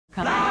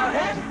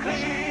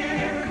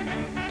clear.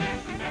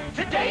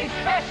 Today's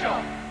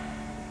special.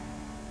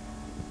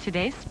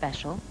 Today's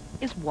special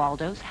is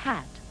Waldo's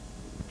hat.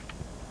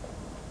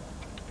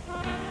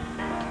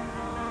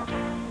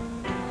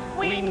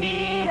 We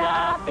need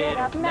a bit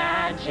of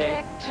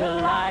magic to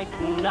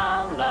lighten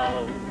our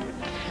load.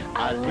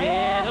 A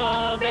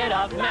little bit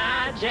of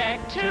magic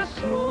to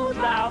smooth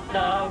out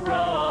the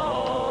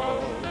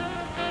road.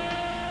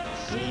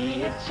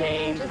 See it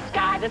change the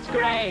sky that's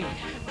gray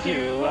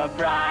to a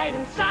bright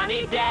and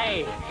sunny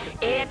day.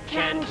 It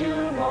can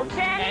do most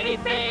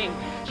anything.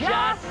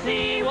 Just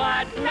see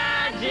what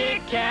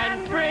magic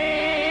can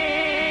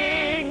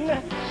bring.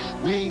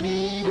 We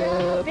need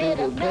a bit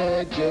of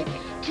magic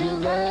to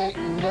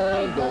lighten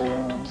our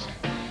loads.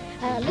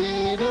 A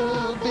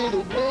little bit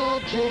of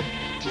magic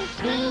to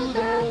smooth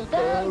out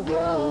the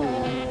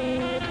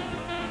road.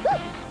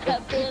 A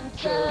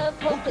pinch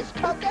of hocus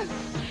pocus,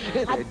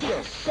 a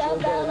dash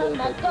of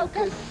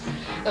elemacocus,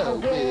 a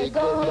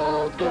wiggle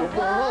of the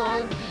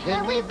wand,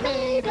 and we've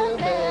made a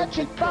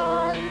magic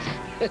bond.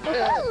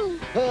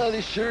 Oh,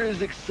 this sure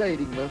is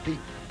exciting, Muffy.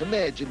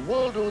 Imagine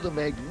Waldo the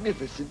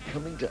Magnificent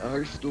coming to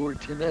our store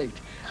tonight.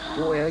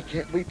 Boy, I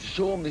can't wait to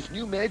show him this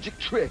new magic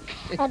trick.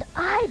 And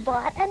I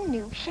bought a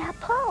new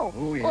chapeau.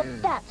 Oh, yeah. Well,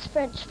 that's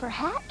French for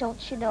hat,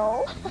 don't you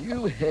know?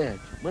 New hat.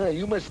 My,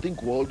 you must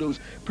think Waldo's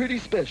pretty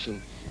special.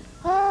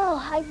 Oh,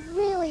 I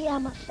really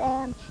am a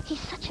fan. He's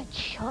such a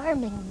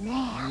charming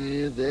man.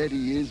 Yeah, that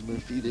he is,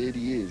 Muffy, that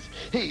he is.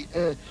 Hey,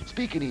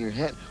 speaking of your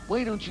hat,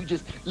 why don't you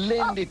just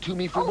lend it to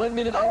me for 1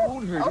 minute? I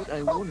won't hurt it,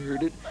 I won't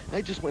hurt it.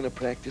 I just want to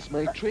practice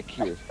my trick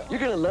here. You're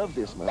gonna love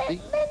this,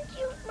 Muffy. Lend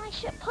you my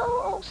chapeau?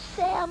 Oh,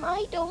 Sam,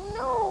 I don't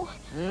know.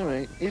 All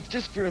right, it's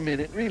just for a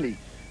minute, really.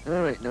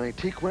 All right, now I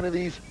take one of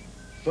these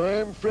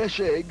farm fresh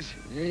eggs.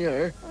 There you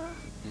are.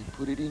 And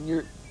put it in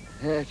your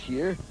hat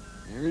here.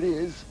 There it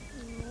is.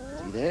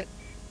 See that?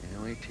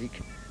 Now I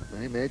take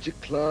my magic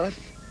cloth,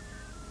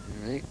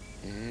 all right,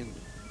 and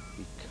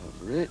we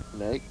cover it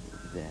like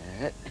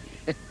that.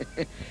 Now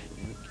get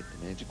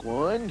the magic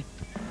wand,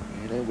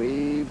 and I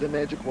wave the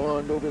magic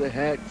wand over the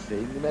hat,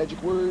 saying the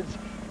magic words,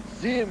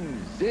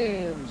 Zim,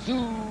 Zam,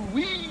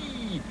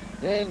 Zoo-wee,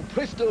 and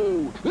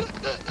presto!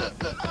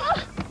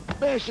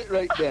 Mash it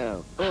right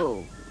down.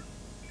 Oh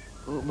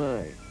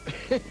my.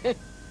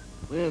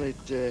 Well,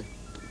 it,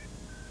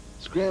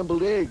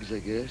 scrambled eggs, I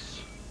guess.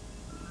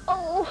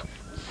 Oh,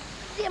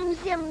 zim,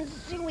 zim,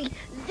 zooey,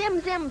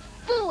 zim, zim,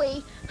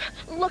 fooey.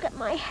 Look at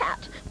my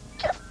hat.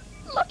 Just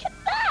look at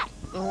that.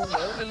 Oh,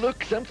 well,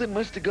 look, something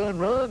must have gone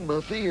wrong,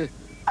 Muffy.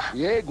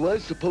 The egg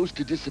was supposed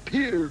to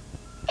disappear.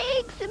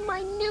 Eggs in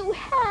my new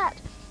hat.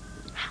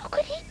 How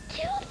could he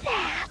do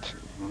that?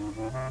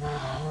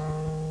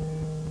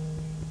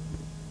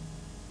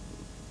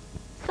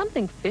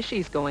 Something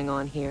fishy's going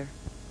on here.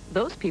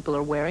 Those people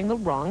are wearing the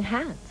wrong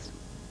hats.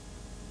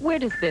 Where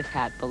does this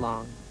hat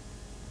belong?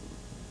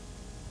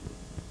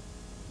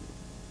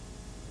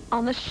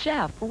 On the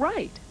chef,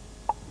 right.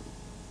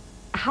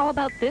 How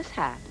about this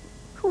hat?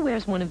 Who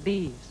wears one of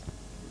these?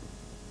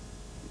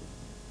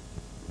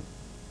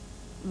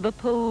 The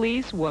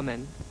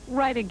policewoman,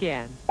 right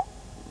again.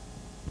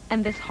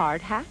 And this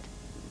hard hat?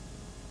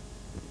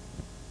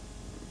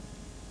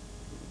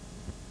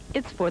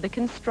 It's for the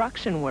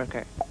construction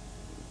worker,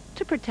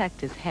 to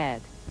protect his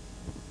head.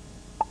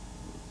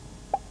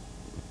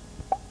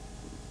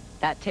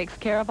 That takes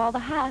care of all the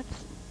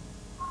hats.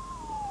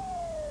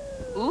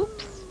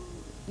 Oops.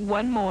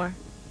 One more.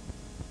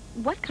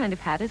 What kind of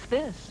hat is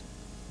this?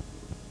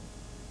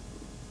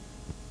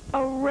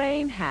 A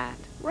rain hat,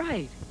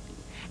 right.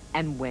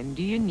 And when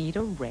do you need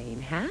a rain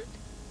hat?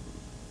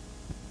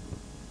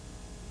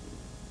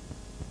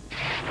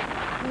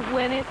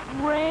 When it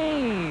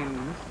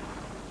rains.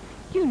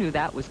 You knew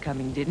that was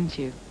coming, didn't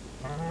you?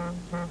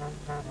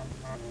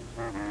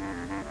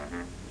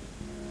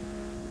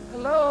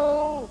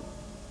 Hello?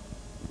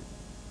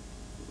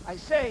 I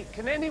say,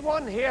 can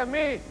anyone hear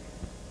me?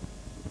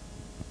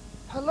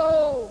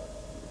 Hello?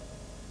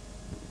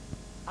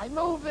 I'm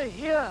over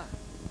here.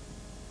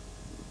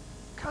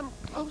 Come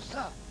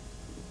closer.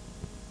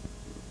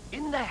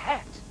 In the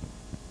hat.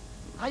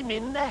 I'm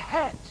in the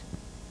hat.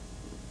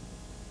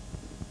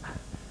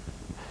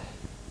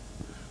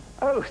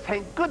 Oh,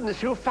 thank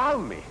goodness you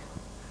found me.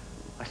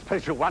 I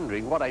suppose you're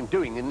wondering what I'm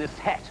doing in this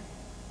hat.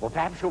 Or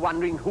perhaps you're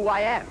wondering who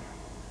I am.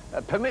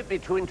 Permit me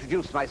to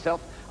introduce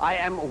myself. I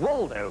am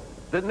Waldo,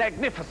 the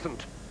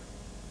Magnificent.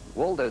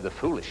 Waldo the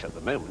Foolish at the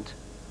moment.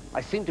 I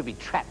seem to be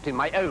trapped in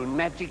my own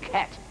magic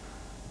hat.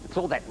 It's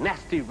all that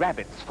nasty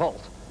rabbit's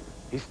fault.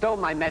 He stole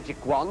my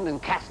magic wand and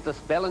cast a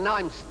spell, and now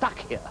I'm stuck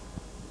here.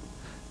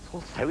 It's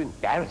all so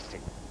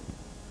embarrassing.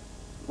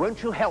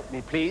 Won't you help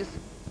me, please?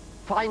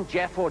 Find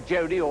Jeff or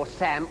Jody or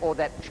Sam or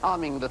that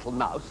charming little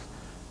mouse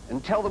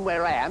and tell them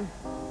where I am.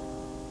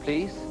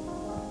 Please?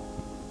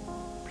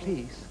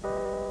 Please?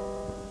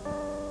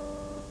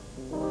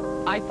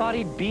 I thought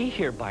he'd be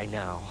here by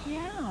now.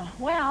 Yeah,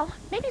 well,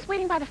 maybe he's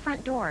waiting by the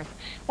front doors.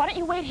 Why don't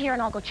you wait here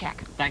and I'll go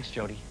check? Thanks,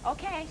 Jody.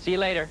 Okay. See you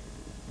later.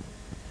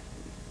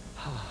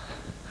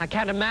 I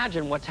can't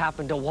imagine what's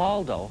happened to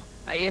Waldo.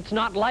 It's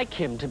not like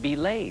him to be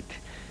late.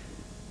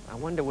 I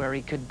wonder where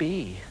he could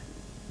be.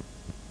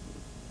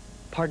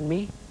 Pardon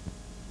me?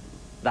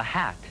 The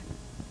hat.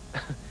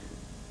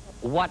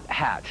 What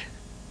hat?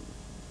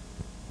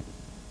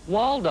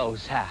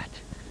 Waldo's hat.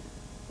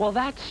 Well,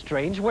 that's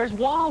strange. Where's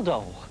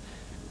Waldo?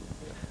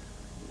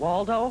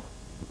 Waldo?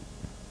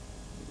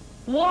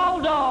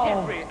 Waldo!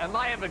 Henry, am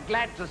I ever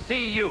glad to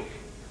see you?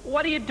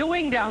 What are you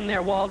doing down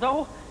there,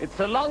 Waldo? It's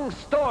a long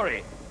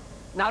story.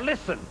 Now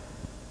listen.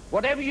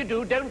 Whatever you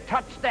do, don't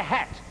touch the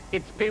hat.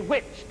 It's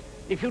bewitched.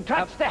 If you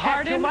touch the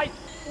hat, you might...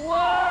 Whoa!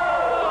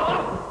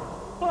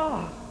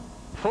 Oh.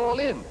 Fall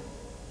in.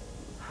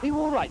 Are you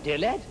all right, dear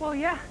lad? Well,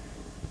 yeah.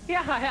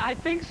 Yeah, I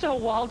think so,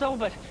 Waldo,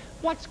 but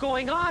what's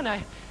going on?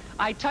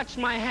 I touched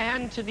my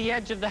hand to the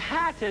edge of the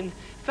hat and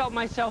felt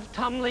myself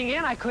tumbling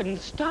in. I couldn't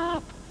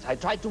stop. I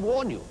tried to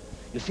warn you.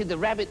 You see, the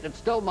rabbit that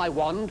stole my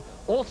wand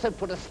also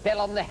put a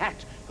spell on the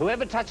hat.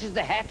 Whoever touches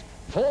the hat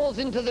falls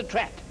into the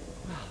trap.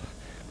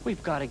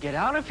 We've got to get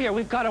out of here.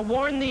 We've got to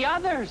warn the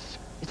others.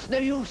 It's no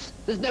use.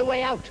 There's no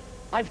way out.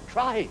 I've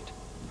tried.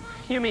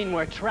 You mean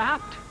we're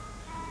trapped?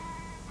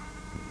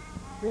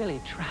 Really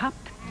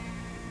trapped?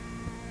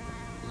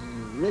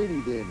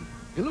 Alrighty then.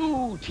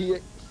 Hello,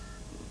 TX.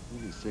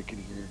 Wait a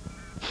second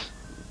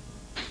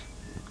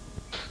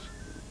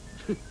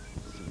here.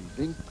 Silly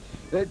thing.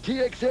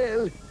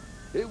 TXL,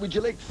 would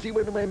you like to see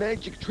one of my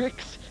magic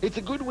tricks? It's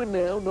a good one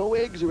now, no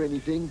eggs or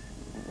anything.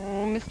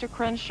 Oh, Mr.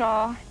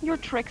 Crenshaw, your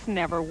tricks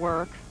never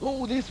work.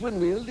 Oh, this one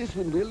will, this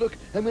one will. Look,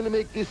 I'm gonna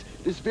make this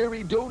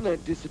very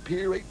donut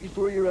disappear right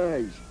before your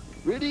eyes.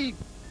 Ready?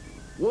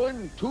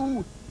 1,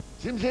 2,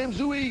 zim zam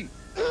zooey.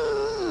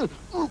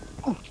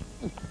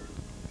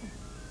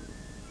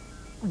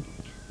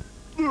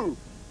 There.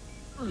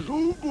 It's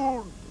all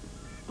gone.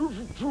 This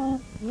is too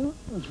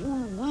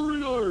very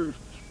nice.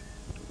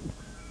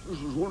 This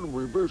is one of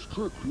my best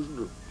tricks,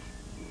 isn't it?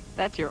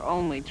 That's your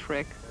only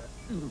trick.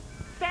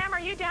 Sam,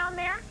 are you down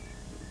there?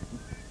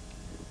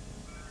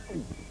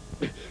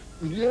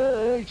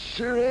 Yeah, I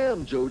sure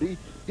am, Jody.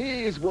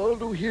 Hey, is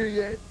Waldo here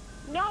yet?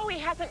 No, he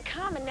hasn't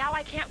come, and now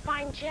I can't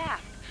find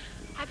Jeff.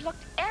 I've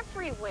looked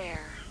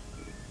everywhere.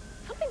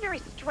 Something very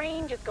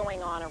strange is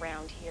going on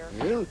around here.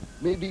 Well,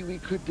 maybe we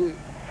could,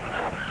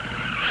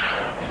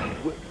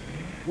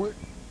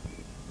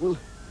 Well,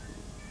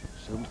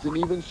 something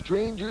even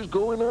stranger's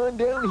going on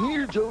down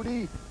here,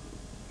 Jody.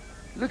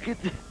 Look at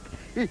the...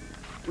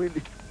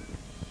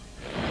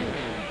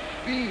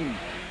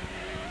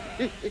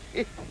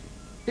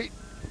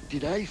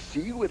 Did I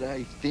see what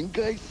I think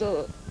I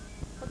saw?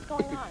 What's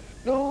going on?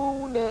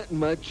 No, not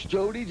much,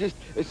 Jody. Just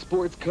a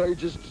sports car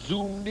just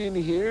zoomed in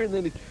here, and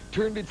then it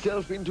turned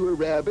itself into a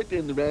rabbit,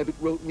 and the rabbit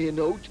wrote me a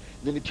note,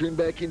 and then it turned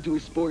back into a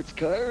sports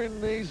car,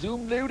 and they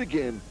zoomed out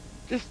again.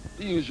 Just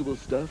the usual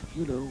stuff,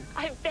 you know.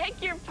 I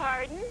beg your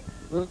pardon?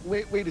 Well,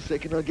 wait a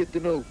second, I'll get the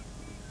note.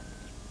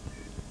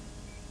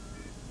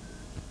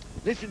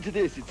 Listen to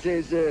this. It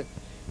says,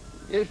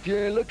 if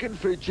you're looking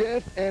for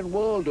Jeff and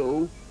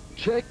Waldo,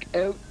 check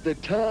out the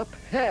top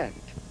hat,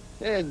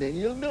 and then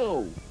you'll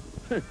know.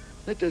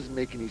 That doesn't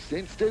make any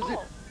sense, does it?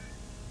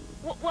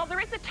 Well, there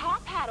is a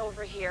top hat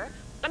over here.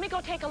 Let me go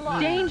take a look.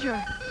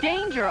 Danger!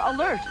 Danger!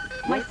 Alert!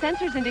 My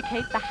sensors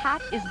indicate the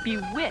hat is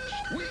bewitched.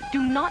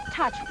 Do not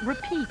touch.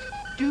 Repeat.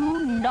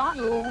 Do not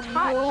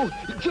touch. No.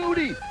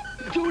 Jody!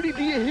 Jody,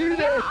 do you hear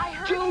that? I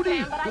heard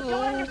Jody! Sam, but I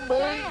don't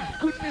understand. My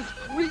goodness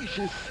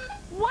gracious.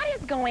 What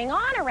is going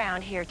on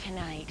around here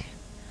tonight?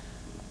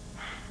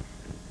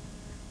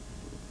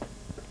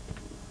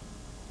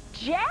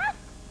 Jeff?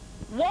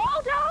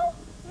 Waldo?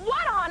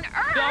 What on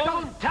earth?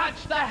 Don't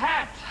touch the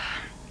hat!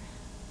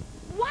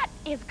 What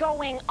is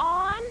going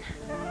on?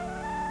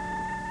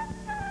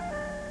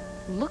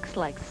 Looks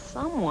like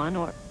someone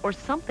or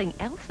something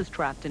else is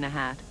trapped in a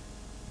hat.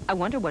 I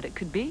wonder what it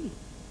could be.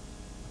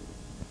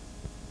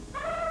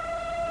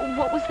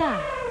 What was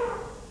that?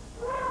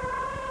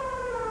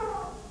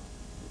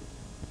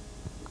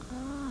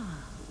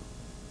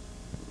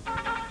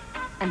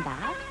 And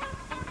that?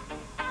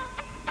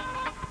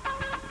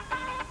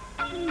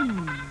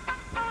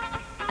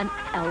 An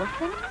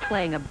elephant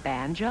playing a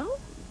banjo?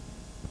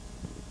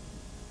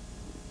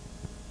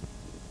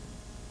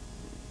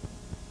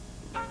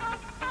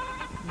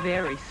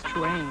 Very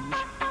strange.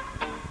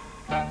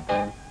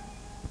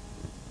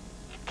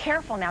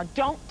 Careful now,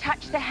 don't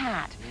touch the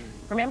hat.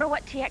 Remember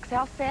what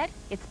TXL said?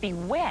 It's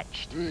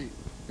bewitched. Right.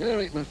 All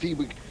right, my feet,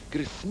 we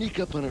gotta sneak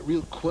up on it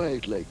real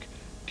quiet, like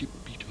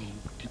tippy-toe,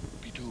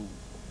 tippy-toe.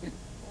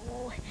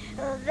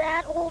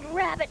 That old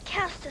rabbit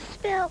cast a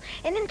spell,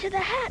 and into the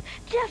hat,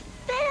 Jeff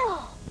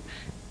fell.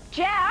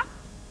 Jeff,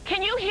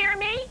 can you hear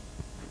me?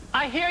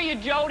 I hear you,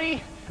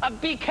 Jody.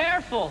 Be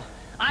careful.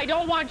 I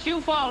don't want you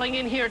falling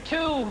in here,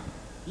 too.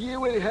 Yeah,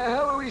 well,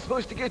 how are we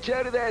supposed to get you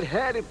out of that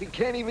hat if we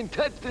can't even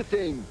touch the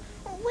thing?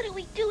 What do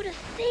we do to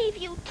save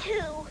you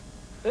two?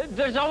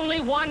 There's only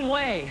one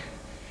way.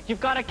 You've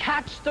got to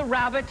catch the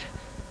rabbit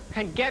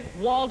and get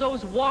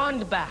Waldo's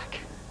wand back.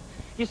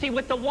 You see,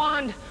 with the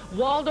wand,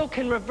 Waldo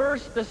can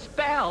reverse the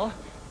spell,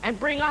 and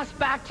bring us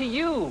back to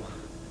you.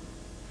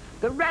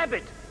 The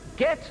rabbit!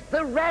 Get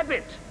the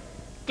rabbit!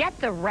 Get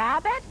the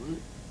rabbit?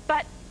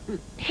 But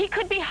he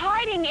could be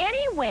hiding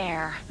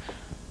anywhere.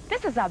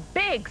 This is a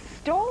big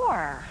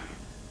store.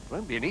 It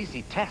won't be an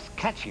easy task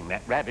catching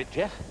that rabbit,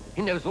 Jeff.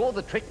 He knows all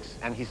the tricks,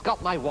 and he's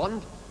got my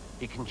wand.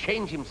 He can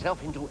change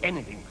himself into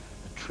anything.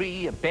 A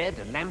tree, a bed,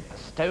 a lamp, a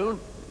stone.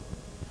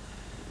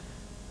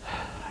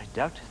 I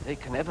doubt if they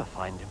can ever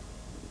find him.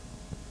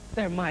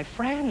 They're my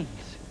friends.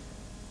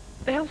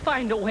 They'll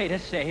find a way to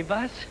save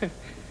us.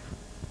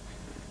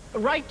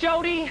 Right,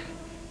 Jody?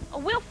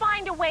 We'll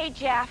find a way,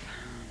 Jeff.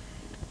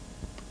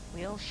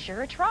 We'll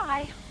sure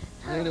try.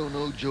 I don't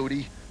know,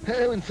 Jody.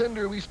 How in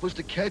thunder are we supposed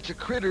to catch a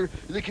critter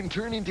that can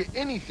turn into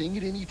anything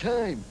at any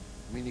time?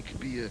 I mean, it could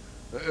be a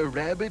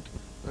rabbit,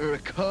 or a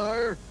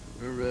car,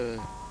 or a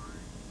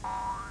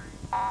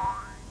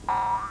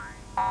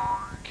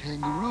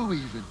kangaroo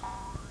even.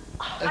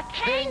 A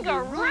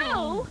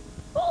kangaroo?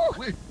 Oh,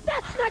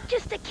 that's not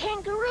just a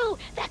kangaroo.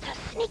 That's a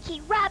sneaky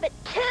rabbit,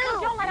 too.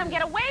 Don't let him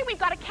get away. We've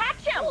got to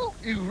catch him.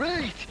 You're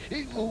right.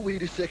 Oh,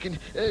 wait a second.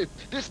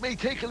 This may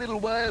take a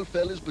little while,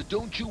 fellas, but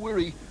don't you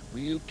worry.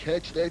 We'll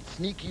catch that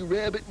sneaky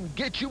rabbit and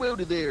get you out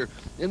of there.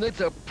 And that's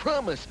a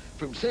promise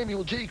from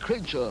Samuel J.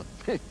 Crenshaw.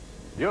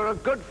 You're a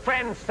good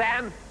friend,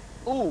 Sam.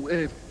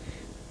 Oh,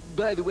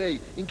 by the way,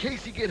 in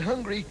case you get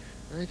hungry,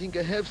 I think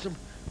I have some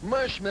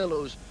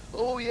marshmallows.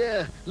 Oh,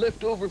 yeah,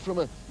 left over from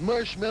a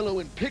marshmallow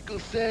and pickle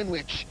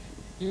sandwich.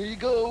 Here you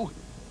go.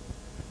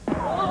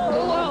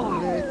 Oh,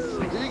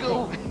 Here you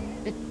go.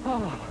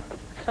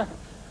 oh.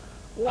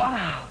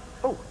 Wow.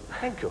 Oh,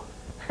 thank you.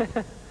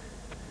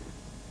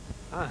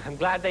 I'm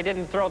glad they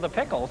didn't throw the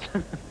pickles.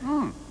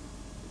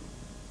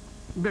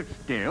 Bit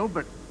stale,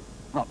 but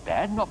not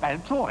bad. Not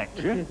bad at all,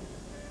 actually.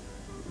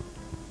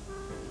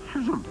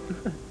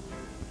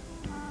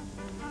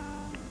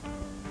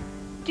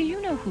 Do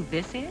you know who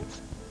this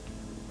is?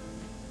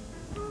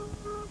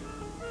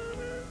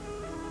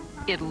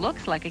 It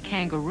looks like a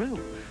kangaroo,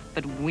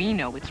 but we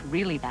know it's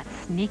really that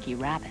sneaky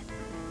rabbit.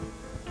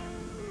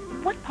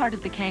 What part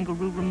of the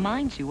kangaroo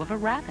reminds you of a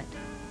rabbit?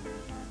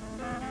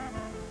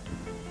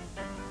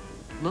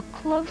 Look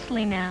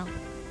closely now.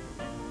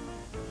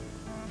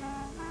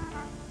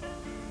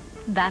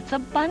 That's a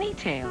bunny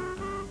tail.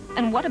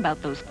 And what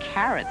about those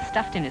carrots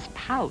stuffed in his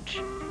pouch?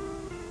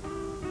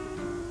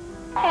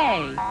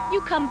 Hey,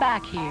 you come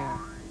back here.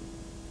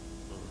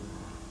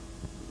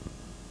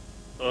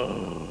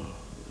 Oh,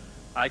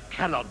 I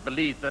cannot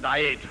believe that I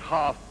ate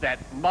half that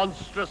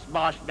monstrous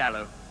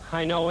marshmallow.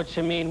 I know what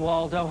you mean,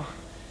 Waldo.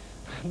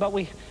 But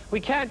we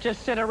can't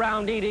just sit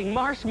around eating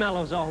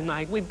marshmallows all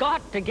night. We've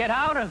got to get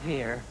out of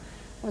here.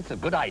 Well, it's a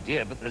good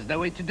idea, but there's no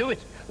way to do it.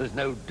 There's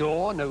no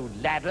door, no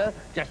ladder,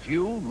 just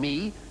you,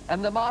 me,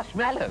 and the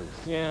marshmallows.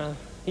 Yeah,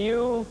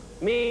 you,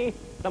 me,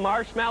 the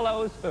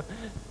marshmallows.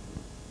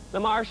 The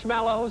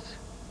marshmallows.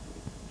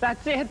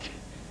 That's it.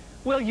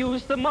 We'll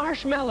use the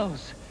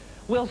marshmallows.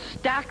 We'll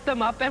stack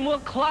them up and we'll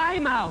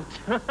climb out.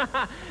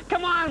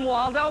 Come on,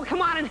 Waldo.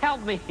 Come on and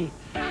help me.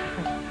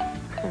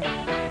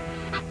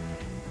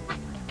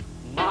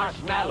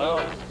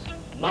 Marshmallows,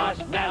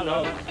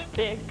 marshmallows,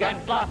 big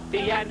and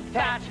fluffy and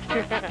fat.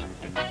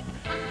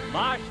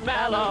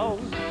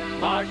 Marshmallows,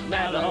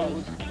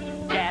 marshmallows,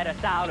 get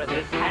us out of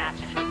this hat.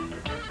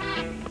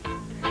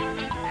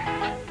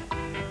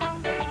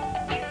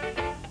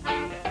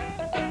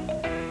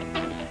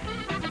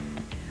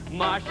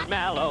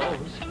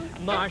 Marshmallows,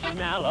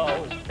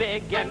 marshmallows,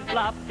 big and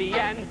fluffy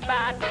and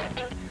fat.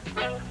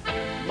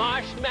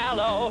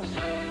 Marshmallows,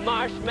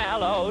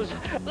 marshmallows,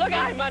 look,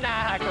 I'm an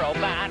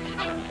acrobat.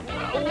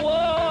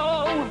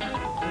 Whoa!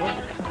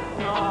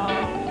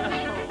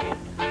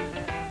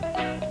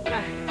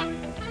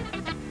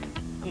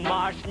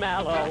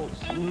 Marshmallows,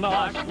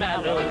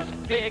 marshmallows,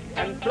 big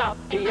and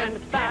fluffy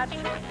and fat.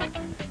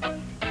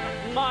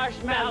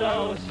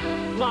 Marshmallows,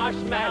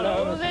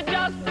 marshmallows, it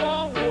just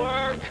won't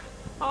work.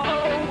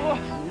 Oh,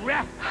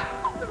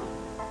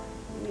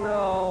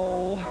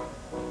 no.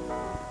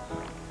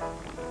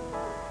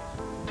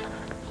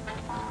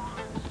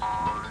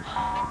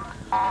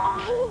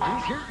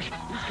 He's here.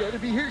 He's got to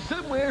be here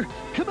somewhere.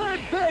 Come on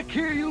back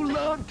here, you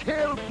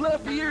long-tailed,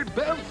 fluffy-eared,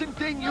 bouncing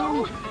thing,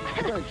 you.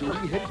 Come on,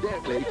 Jody, head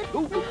that way.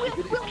 Oh,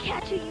 We'll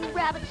catch you,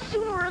 rabbit,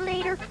 sooner or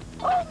later.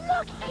 Oh,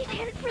 look, he's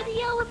headed for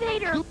the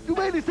elevator. You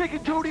wait a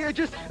second, Jody. I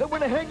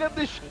want to hang up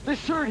this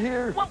shirt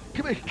here. Well,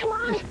 come here. Come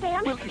on,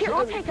 Sam. Well, Here,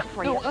 I'll take it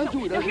for you. No, I'll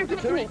do it. I'll here, do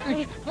it. give it to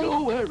me. No,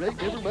 all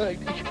right, never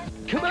mind.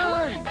 Come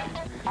on.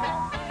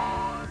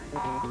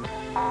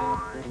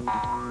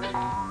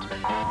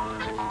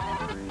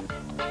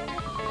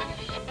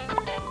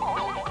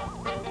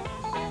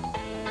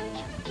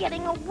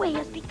 Getting away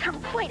has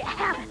become quite a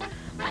habit.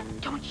 But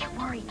don't you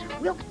worry,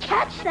 we'll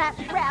catch that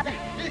rabbit.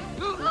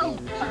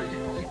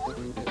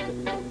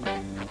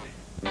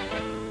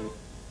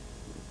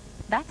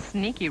 That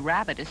sneaky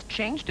rabbit has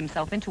changed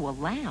himself into a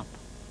lamp.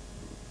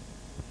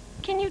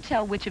 Can you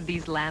tell which of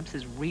these lamps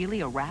is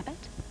really a rabbit?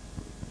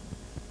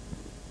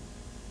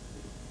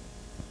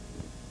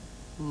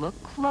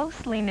 Look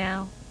closely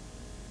now.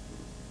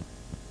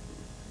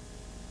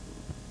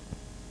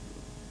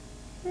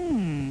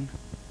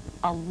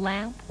 A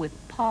lamp with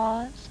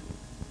paws?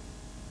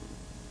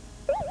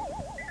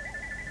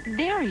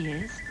 There he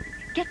is.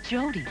 Get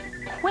Jody,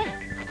 quick.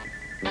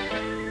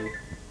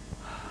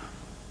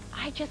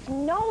 I just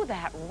know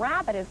that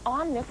rabbit is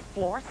on this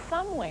floor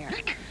somewhere.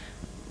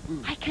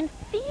 I can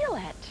feel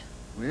it.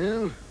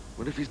 Well,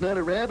 what if he's not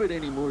a rabbit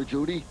anymore,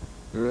 Jody?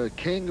 Or a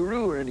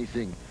kangaroo or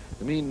anything?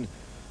 I mean,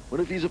 what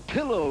if he's a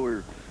pillow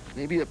or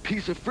maybe a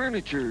piece of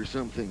furniture or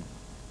something?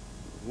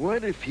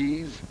 What if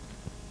he's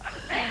a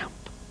lamp?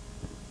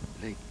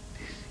 Like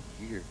this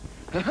here.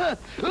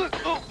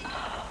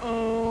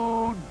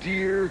 Oh,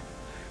 dear.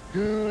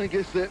 Oh, I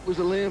guess that was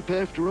a lamp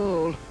after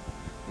all.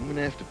 I'm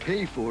gonna have to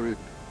pay for it.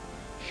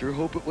 Sure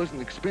hope it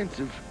wasn't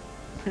expensive.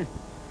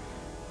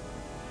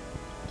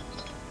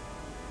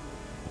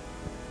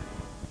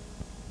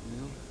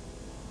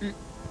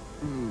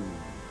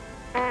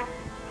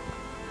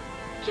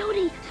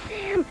 Jody,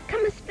 Sam,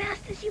 come as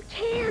fast as you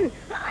can.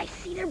 I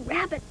see the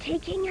rabbit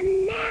taking a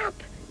nap.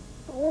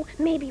 Oh,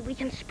 maybe we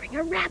can spring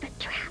a rabbit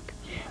trap.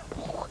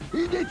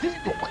 That's it. Be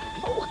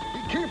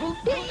careful.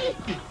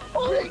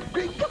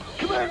 Great.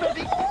 Come on,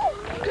 buddy.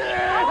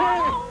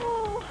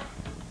 Oh,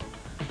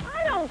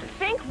 I don't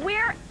think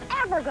we're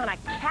ever gonna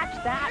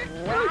catch that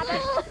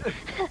rabbit.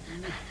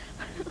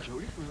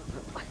 Jody?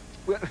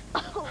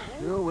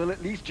 Well,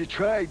 at least you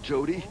tried,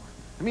 Jody.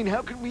 I mean,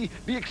 how can we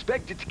be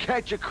expected to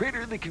catch a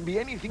critter that can be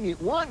anything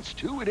it wants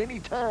to at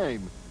any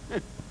time?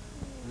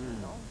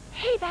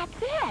 Hey, that's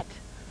it.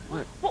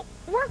 What? Well,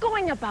 we're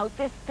going about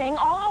this thing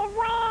all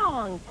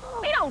wrong.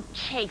 We don't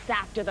chase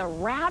after the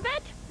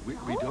rabbit. We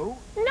don't?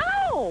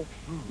 No.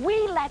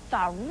 We let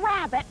the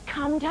rabbit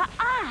come to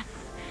us.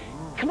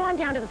 Come on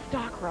down to the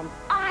stockroom.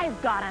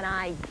 I've got an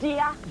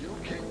idea.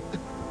 Okay.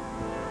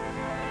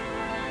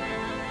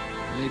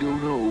 I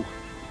don't know.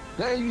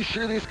 Are you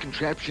sure this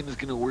contraption is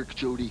gonna work,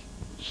 Jody?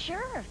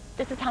 Sure.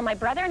 This is how my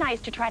brother and I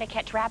used to try to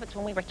catch rabbits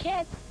when we were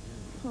kids.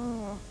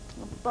 A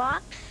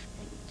box,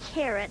 a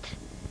carrot,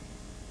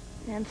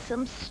 and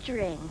some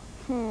string.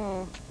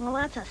 Well,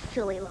 that's a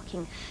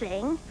silly-looking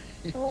thing.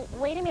 Well,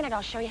 wait a minute.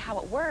 I'll show you how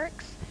it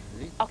works.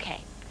 Okay.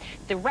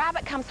 The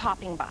rabbit comes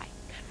hopping by.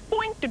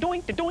 Boink,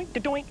 da-doink, da-doink,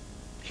 da-doink.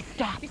 He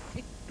stops.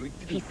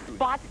 He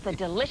spots the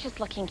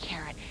delicious-looking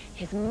carrot.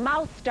 His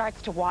mouth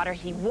starts to water.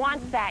 He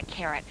wants that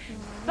carrot.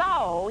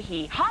 So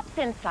he hops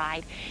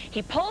inside.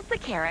 He pulls the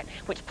carrot,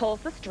 which pulls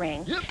the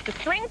string. Yep. The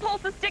string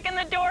pulls the stick and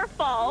the door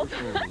falls,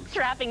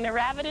 trapping the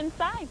rabbit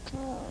inside.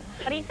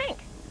 What do you think?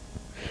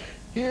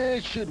 Yeah,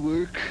 it should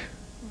work.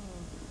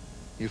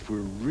 If we're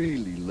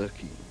really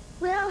lucky.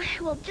 Well,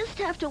 we'll just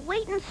have to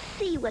wait and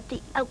see what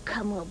the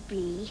outcome will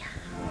be.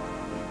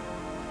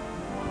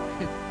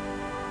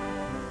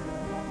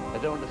 I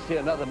don't want to see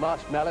another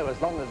marshmallow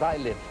as long as I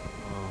live.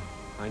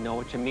 I know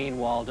what you mean,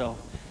 Waldo.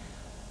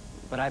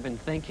 But I've been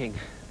thinking,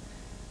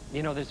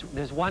 you know,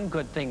 there's one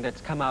good thing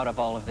that's come out of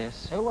all of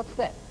this. Oh, what's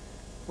that?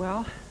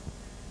 Well,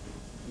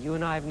 you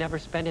and I have never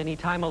spent any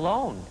time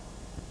alone.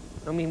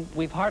 I mean,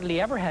 we've hardly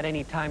ever had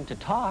any time to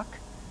talk.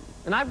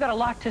 And I've got a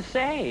lot to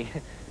say.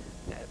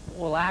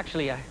 Well,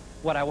 actually,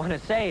 what I want to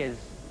say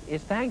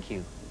is thank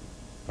you.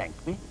 Thank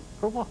me?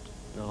 For what?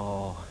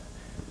 Oh,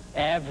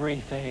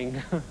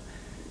 everything.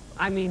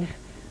 I mean,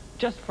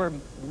 just for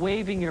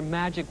waving your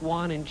magic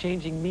wand and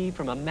changing me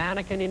from a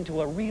mannequin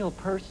into a real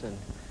person.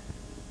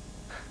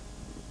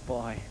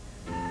 Boy,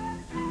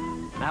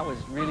 that was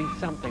really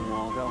something,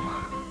 Waldo.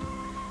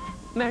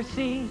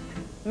 Merci,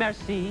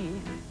 merci,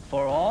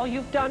 for all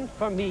you've done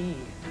for me.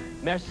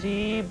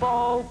 Merci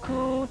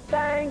beaucoup,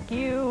 thank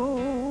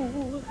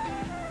you.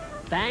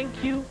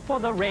 Thank you for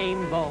the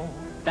rainbow,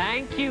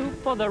 thank you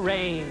for the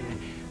rain.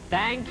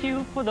 Thank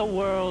you for the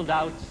world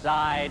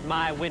outside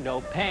my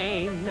window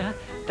pane.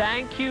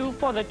 Thank you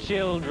for the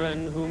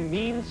children who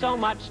mean so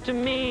much to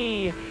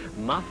me.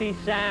 Muffy,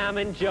 Sam,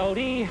 and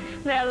Jody,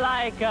 they're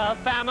like a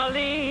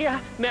family.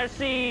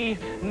 Merci,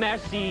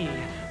 merci,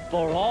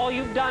 for all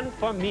you've done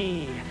for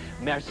me.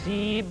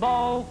 Merci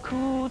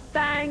beaucoup,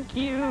 thank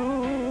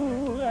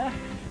you.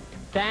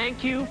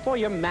 Thank you for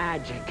your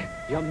magic.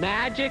 Your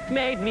magic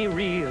made me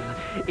real.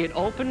 It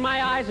opened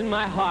my eyes and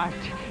my heart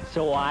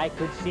so I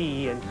could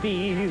see and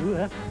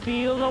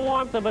feel the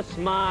warmth of a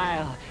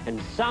smile and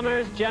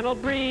summer's gentle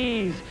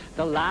breeze,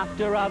 the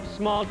laughter of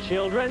small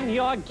children,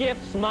 your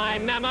gifts, my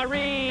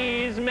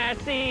memories.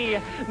 Merci,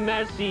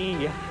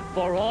 merci,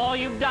 for all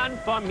you've done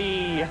for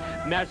me.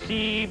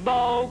 Merci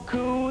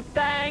beaucoup,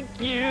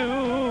 thank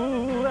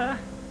you.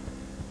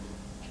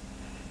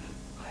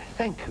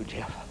 Thank you,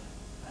 Jeff.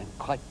 I'm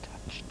quite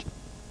touched.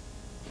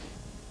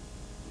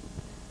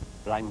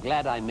 But I'm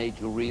glad I made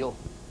you real.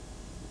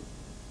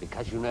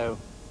 Because, you know,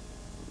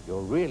 you're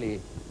really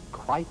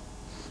quite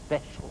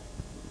special.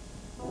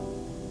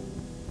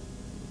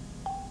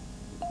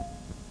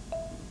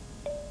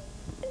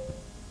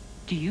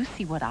 Do you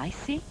see what I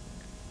see?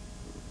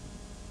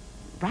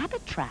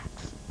 Rabbit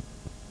tracks.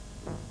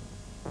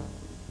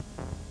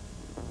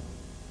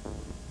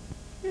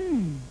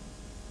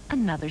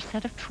 Another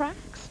set of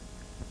tracks.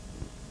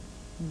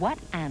 What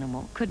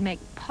animal could make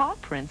paw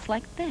prints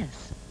like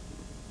this?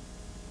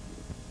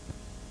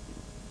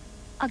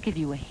 I'll give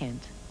you a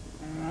hint.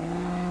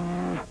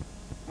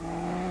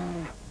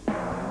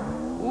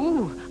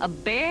 Ooh, a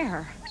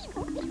bear.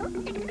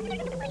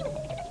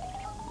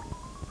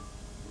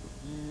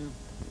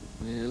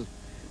 Well,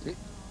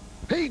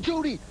 hey,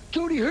 Jody!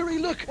 Jody, hurry,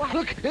 look! What?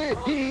 Look!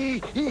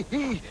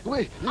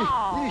 Wait.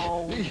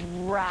 Oh,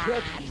 right.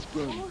 Trap he's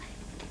sprung.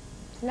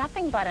 It's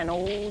nothing but an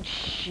old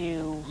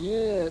shoe.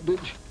 Yeah, but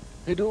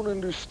I don't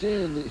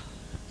understand.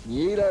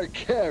 He ate our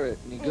carrot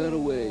and he got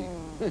away.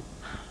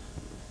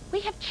 We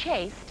have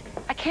chased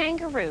a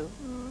kangaroo,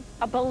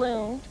 a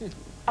balloon,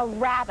 a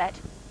rabbit.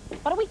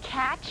 What do we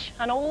catch?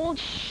 An old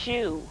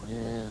shoe.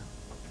 Yeah.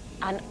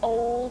 An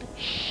old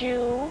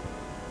shoe?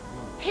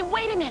 Hey,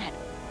 wait a minute.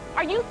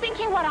 Are you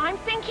thinking what I'm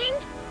thinking?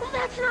 Well,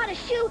 that's not a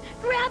shoe.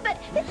 Rabbit.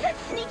 It's a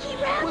sneaky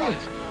rabbit.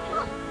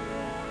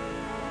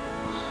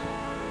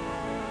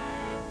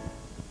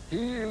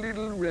 Here,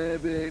 little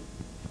rabbit.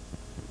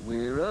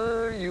 Where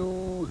are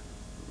you?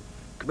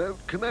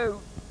 Come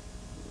out.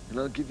 And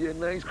I'll give you a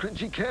nice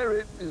crunchy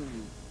carrot.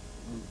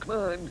 Come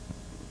on.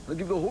 I'll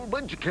give you a whole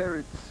bunch of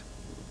carrots.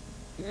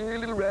 Here,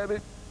 little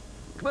rabbit.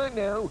 Come on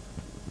now.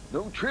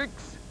 No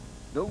tricks,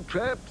 no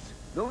traps,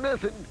 no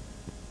nothing.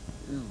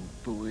 Oh,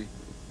 boy.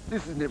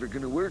 This is never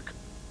gonna work.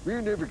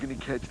 We're never gonna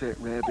catch that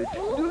rabbit.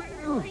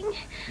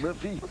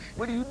 Muffy,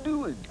 what are you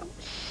doing?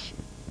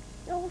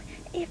 Oh,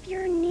 if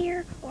you're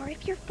near or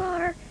if you're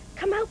far,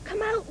 come out,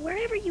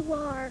 wherever you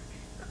are.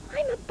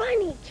 I'm a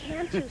bunny,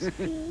 can't you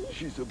see?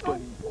 She's a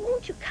bunny. Oh,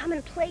 won't you come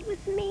and play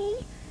with me?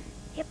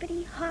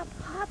 Hippity hop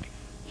hop,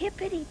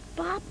 hippity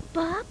bop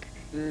bop.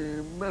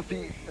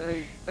 Muffy,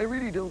 I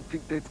really don't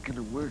think that's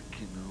gonna work,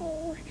 you know.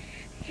 Oh,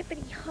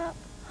 hippity hop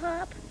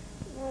hop.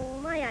 Oh,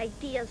 my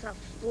idea's a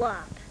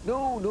flop.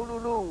 No.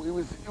 It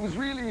was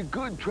really a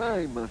good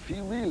try,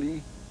 Muffy,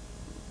 really.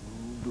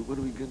 But what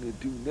are we gonna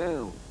do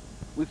now?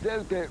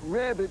 Without that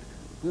rabbit,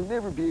 we'll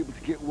never be able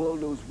to get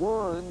Waldo's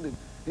wand,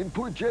 and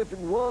poor Jeff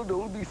and Waldo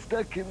will be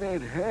stuck in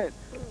that hat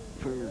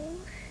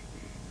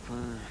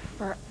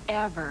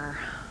Forever.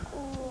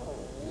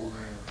 Oh.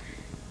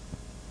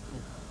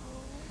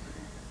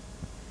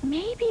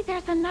 Maybe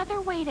there's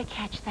another way to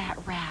catch that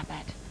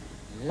rabbit.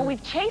 Yeah. Well,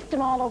 we've chased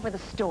him all over the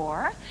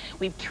store.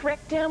 We've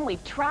tricked him,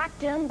 we've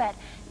tracked him, but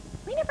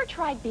we never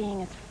tried being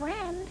his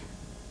friend.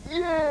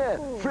 Yeah,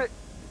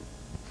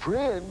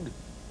 friend?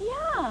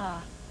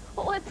 Yeah.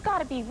 Well, it's got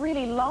to be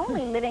really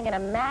lonely living in a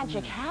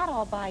magic hat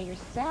all by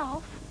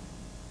yourself.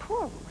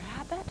 Poor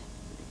rabbit.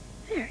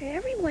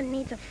 Everyone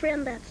needs a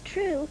friend, that's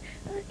true.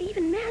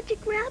 Even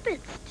magic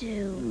rabbits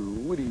do.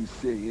 Oh, what are you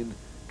saying?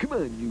 Come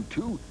on, you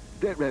two.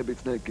 That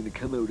rabbit's not gonna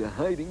come out of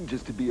hiding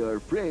just to be our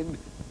friend.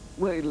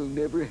 Why, it'll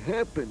never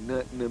happen.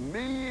 Not in a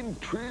million,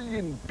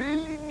 trillion,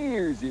 billion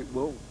years it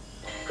won't.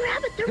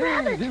 Grab it, the Hey,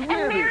 rabbit! the And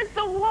rabbit. there's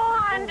the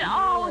wand.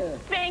 Oh, Oh, yeah.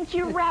 thank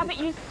you, Rabbit,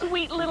 you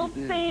sweet little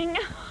thing.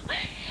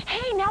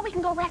 Hey, now we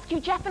can go rescue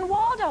Jeff and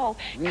Waldo.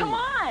 Come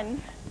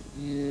on.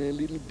 Yeah,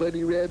 little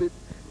bunny rabbit.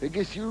 I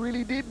guess you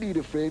really did need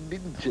a friend,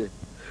 didn't you?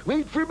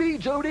 Wait for me,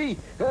 Jody.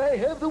 I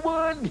have the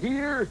wand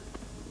here.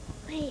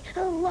 Hey,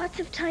 lots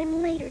of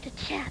time later to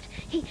chat.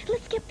 Hey,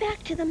 let's get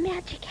back to the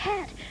magic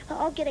hat.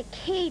 I'll get a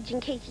cage in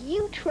case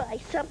you try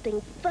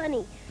something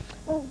funny.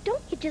 Oh,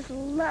 don't you just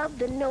love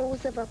the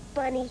nose of a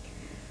bunny?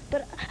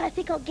 But I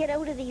think I'll get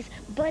out of these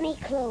bunny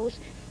clothes,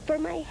 for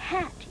my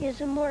hat is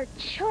more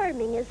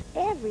charming, as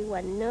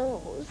everyone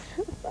knows.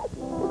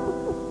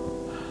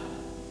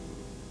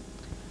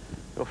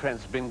 Your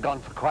friends have been gone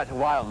for quite a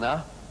while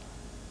now.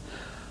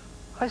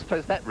 I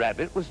suppose that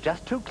rabbit was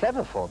just too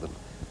clever for them.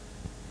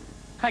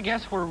 I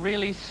guess we're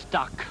really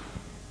stuck.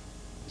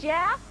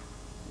 Jeff?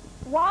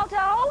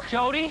 Waldo?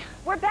 Jody?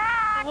 We're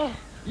back. Oh,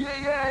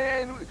 Yeah,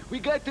 and we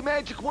got the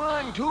magic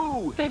wand,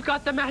 too. they've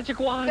got the magic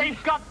wand.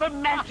 They've got the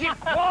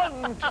magic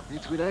wand!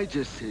 That's what I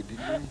just said,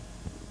 didn't I?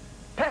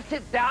 Press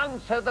it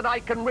down so that I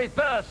can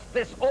reverse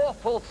this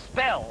awful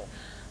spell.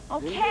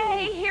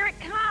 Okay, here it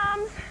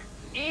comes.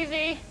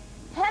 Easy.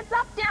 Heads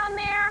up down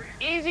there.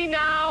 Easy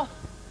now.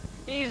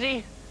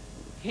 Easy.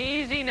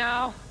 Easy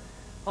now.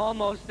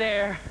 Almost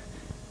there.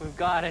 We've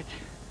got it.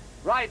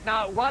 Right,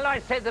 now, while I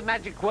say the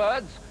magic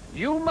words,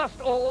 you must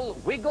all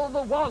wiggle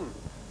the wand.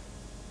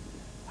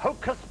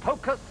 Hocus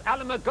pocus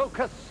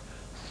alamagocus,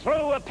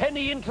 throw a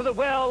penny into the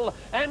well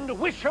and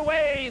wish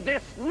away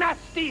this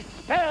nasty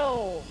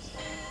spell.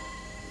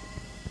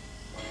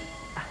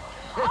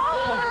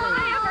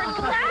 Oh, we're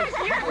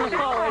glad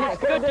you're Oh,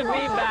 it's good to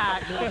be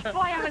back. Boy,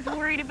 I was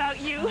worried about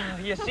you.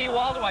 You see,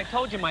 Waldo, I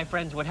told you my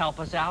friends would help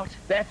us out.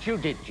 That you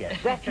did,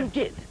 Jeff, that you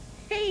did.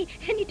 Hey,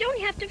 and you don't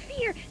have to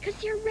fear,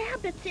 because your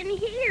rabbit's in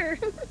here.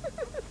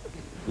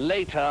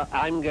 Later,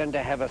 I'm going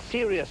to have a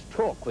serious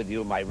talk with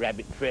you, my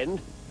rabbit friend.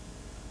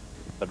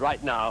 But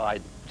right now,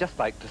 I'd just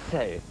like to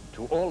say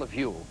to all of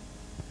you,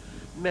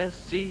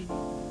 merci,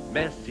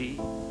 merci,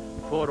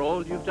 for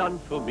all you've done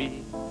for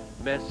me.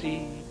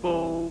 Merci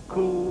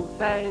beaucoup,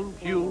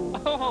 thank you.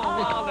 Oh,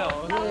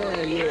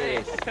 Waldo.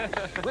 Yes.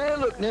 Well,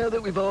 look, now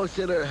that we've all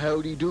said our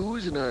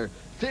howdy-doos and our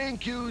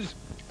thank yous,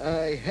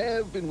 I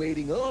have been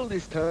waiting all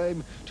this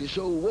time to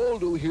show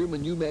Waldo here my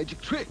new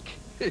magic trick.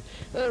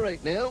 All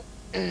right, now,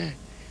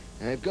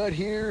 I've got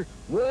here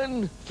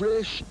 1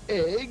 fresh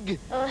egg.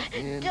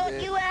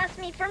 Don't you ask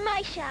me for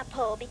my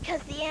chapeau,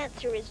 because the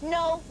answer is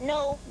no,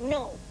 no,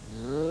 no.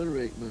 All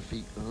right,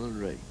 Muffy, all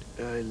right.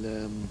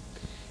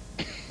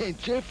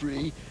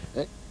 Jeffrey,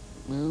 oh,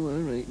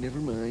 all right, never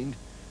mind.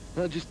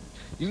 I'll just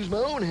use my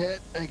own hat,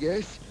 I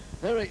guess.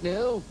 All right,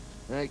 now,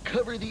 I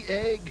cover the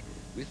egg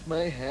with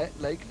my hat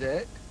like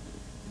that.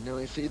 And now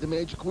I say the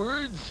magic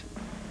words.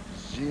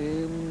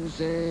 Zim,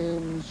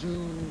 zam,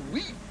 zoo,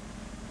 wee.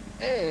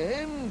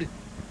 And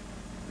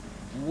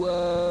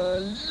voila!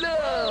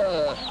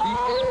 The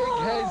egg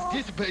has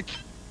dissipated.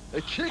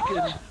 A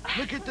chicken?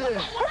 Look at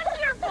that.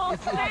 Wonderful,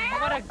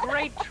 Sam! What a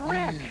great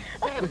trick.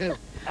 Well,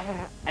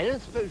 I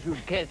don't suppose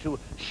you'd care to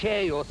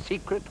share your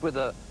secret with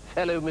a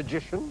fellow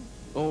magician?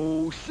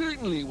 Oh,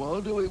 certainly,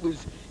 Waldo. It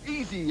was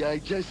easy. How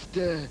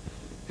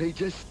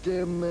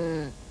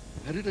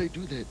did I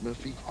do that,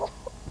 Muffy?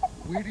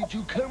 Where did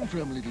you come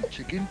from, little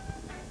chicken?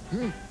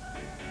 Huh?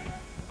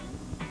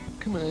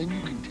 Come on,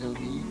 you can tell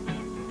me.